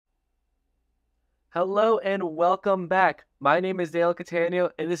Hello and welcome back. My name is Dale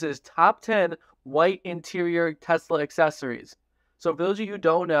Catania, and this is Top 10 White Interior Tesla Accessories. So, for those of you who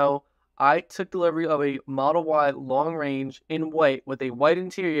don't know, I took delivery of a Model Y long range in white with a white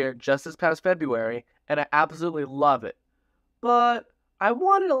interior just this past February, and I absolutely love it. But I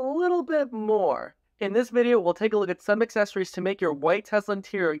wanted a little bit more. In this video, we'll take a look at some accessories to make your white Tesla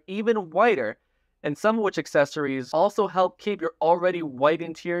interior even whiter, and some of which accessories also help keep your already white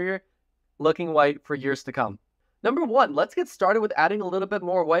interior looking white for years to come. Number 1, let's get started with adding a little bit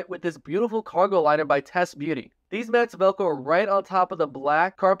more white with this beautiful cargo liner by Test Beauty. These mats velcro right on top of the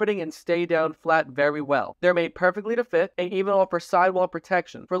black carpeting and stay down flat very well. They're made perfectly to fit and even offer sidewall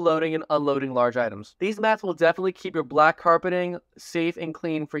protection for loading and unloading large items. These mats will definitely keep your black carpeting safe and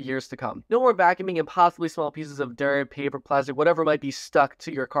clean for years to come. No more vacuuming and possibly small pieces of dirt, paper, plastic, whatever might be stuck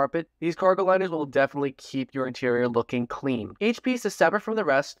to your carpet. These cargo liners will definitely keep your interior looking clean. Each piece is separate from the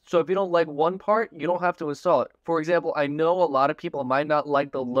rest, so if you don't like one part, you don't have to install it. For example, I know a lot of people might not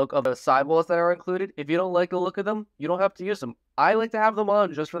like the look of the sidewalls that are included. If you don't like the look of them, you don't have to use them. I like to have them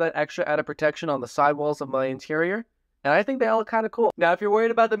on just for that extra added protection on the sidewalls of my interior, and I think they all look kind of cool. Now, if you're worried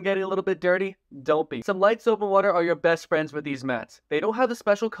about them getting a little bit dirty, don't be. Some light soap and water are your best friends with these mats. They don't have the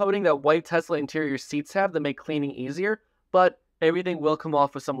special coating that white Tesla interior seats have that make cleaning easier, but everything will come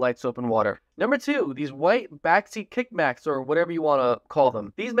off with some light soap and water. Number 2, these white backseat kick mats, or whatever you want to call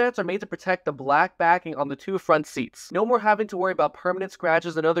them. These mats are made to protect the black backing on the 2 front seats. No more having to worry about permanent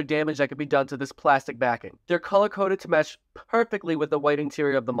scratches and other damage that could be done to this plastic backing. They're color-coded to match perfectly with the white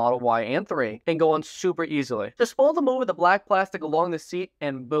interior of the Model Y and 3 and go on super easily. Just fold them over the black plastic along the seat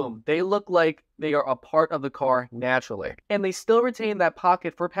and boom, they look like they are a part of the car naturally. And they still retain that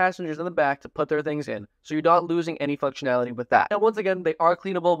pocket for passengers in the back to put their things in, so you're not losing any functionality with that. And once again, they are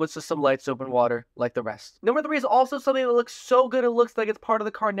cleanable with just some light soap and water like the rest. Number 3 is also something that looks so good it looks like it's part of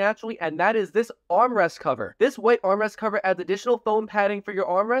the car naturally, and that is this armrest cover. This white armrest cover adds additional foam padding for your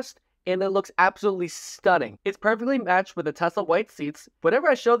armrest, and it looks absolutely stunning. It's perfectly matched with the Tesla white seats. Whenever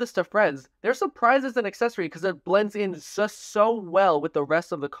I show this to friends, they're surprised as an accessory because it blends in just so well with the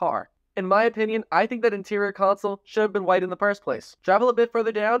rest of the car. In my opinion, I think that interior console should have been white in the first place. Travel a bit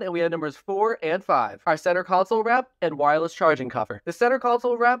further down and we have numbers 4 and 5. Our center console wrap and wireless charging cover. The center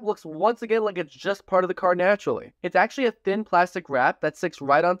console wrap looks once again like it's just part of the car naturally. It's actually a thin plastic wrap that sticks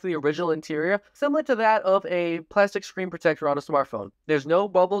right onto the original interior, similar to that of a plastic screen protector on a smartphone. There's no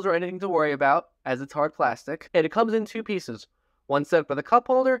bubbles or anything to worry about, as it's hard plastic, and it comes in 2 pieces. One set for the cup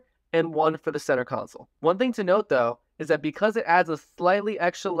holder and one for the center console. One thing to note though, is that because it adds a slightly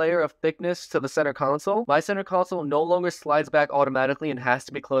extra layer of thickness to the center console, my center console no longer slides back automatically and has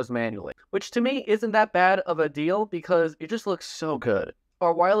to be closed manually, which to me isn't that bad of a deal because it just looks so good.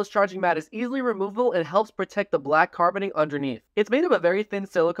 Our wireless charging mat is easily removable and helps protect the black carpeting underneath. It's made of a very thin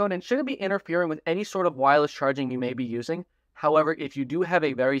silicone and shouldn't be interfering with any sort of wireless charging you may be using. However, if you do have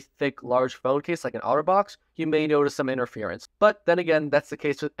a very thick, large phone case like an OtterBox, you may notice some interference. But then again, that's the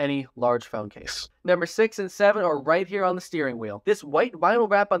case with any large phone case. Number 6 and 7 are right here on the steering wheel. This white vinyl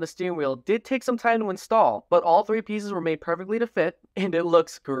wrap on the steering wheel did take some time to install, but all 3 pieces were made perfectly to fit, and it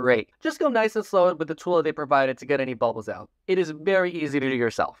looks great. Just go nice and slow with the tool that they provided to get any bubbles out. It is very easy to do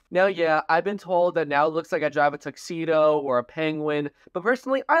yourself. Now, yeah, I've been told that now it looks like I drive a tuxedo or a penguin, but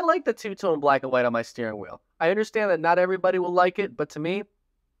personally, I like the two-tone black and white on my steering wheel. I understand that not everybody will like it, but to me,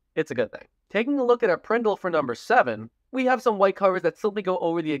 it's a good thing. Taking a look at our Prindle for number 7, we have some white covers that simply go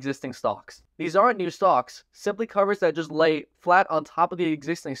over the existing stalks. These aren't new stalks, simply covers that just lay flat on top of the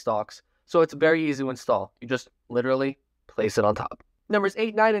existing stalks, so it's very easy to install. You just literally place it on top. Numbers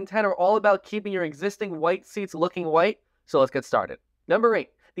 8, 9, and 10 are all about keeping your existing white seats looking white, so let's get started. Number 8.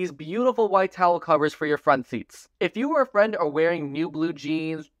 These beautiful white towel covers for your front seats. If you or a friend are wearing new blue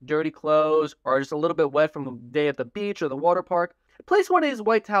jeans, dirty clothes, or just a little bit wet from a day at the beach or the water park, place one of these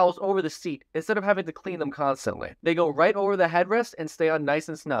white towels over the seat instead of having to clean them constantly. They go right over the headrest and stay on nice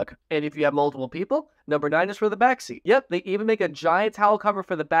and snug. And if you have multiple people, number 9 is for the back seat. Yep, they even make a giant towel cover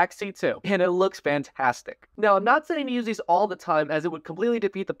for the back seat too, and it looks fantastic. Now, I'm not saying to use these all the time as it would completely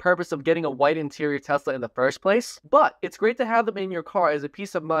defeat the purpose of getting a white interior Tesla in the first place, but it's great to have them in your car as a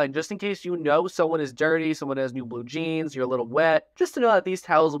peace of mind just in case you know someone is dirty, someone has new blue jeans, you're a little wet, just to know that these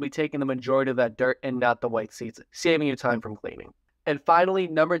towels will be taking the majority of that dirt and not the white seats, saving you time from cleaning. And finally,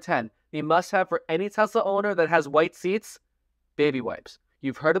 number 10, the must-have for any Tesla owner that has white seats, baby wipes.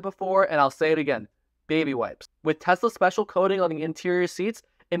 You've heard it before, and I'll say it again, baby wipes. With Tesla's special coating on the interior seats,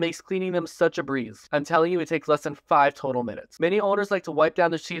 it makes cleaning them such a breeze. I'm telling you, it takes less than 5 total minutes. Many owners like to wipe down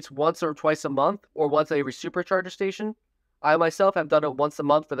their seats once or twice a month, or once at every supercharger station. I myself have done it once a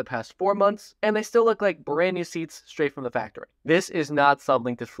month for the past 4 months, and they still look like brand new seats straight from the factory. This is not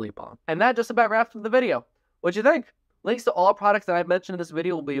something to sleep on. And that just about wraps up the video. What'd you think? Links to all products that I've mentioned in this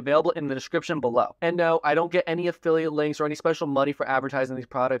video will be available in the description below. And no, I don't get any affiliate links or any special money for advertising these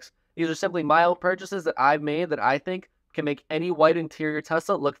products. These are simply my own purchases that I've made that I think can make any white interior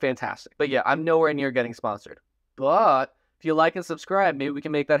Tesla look fantastic. But yeah, I'm nowhere near getting sponsored. But if you like and subscribe, maybe we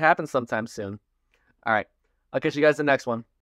can make that happen sometime soon. All right, I'll catch you guys in the next one.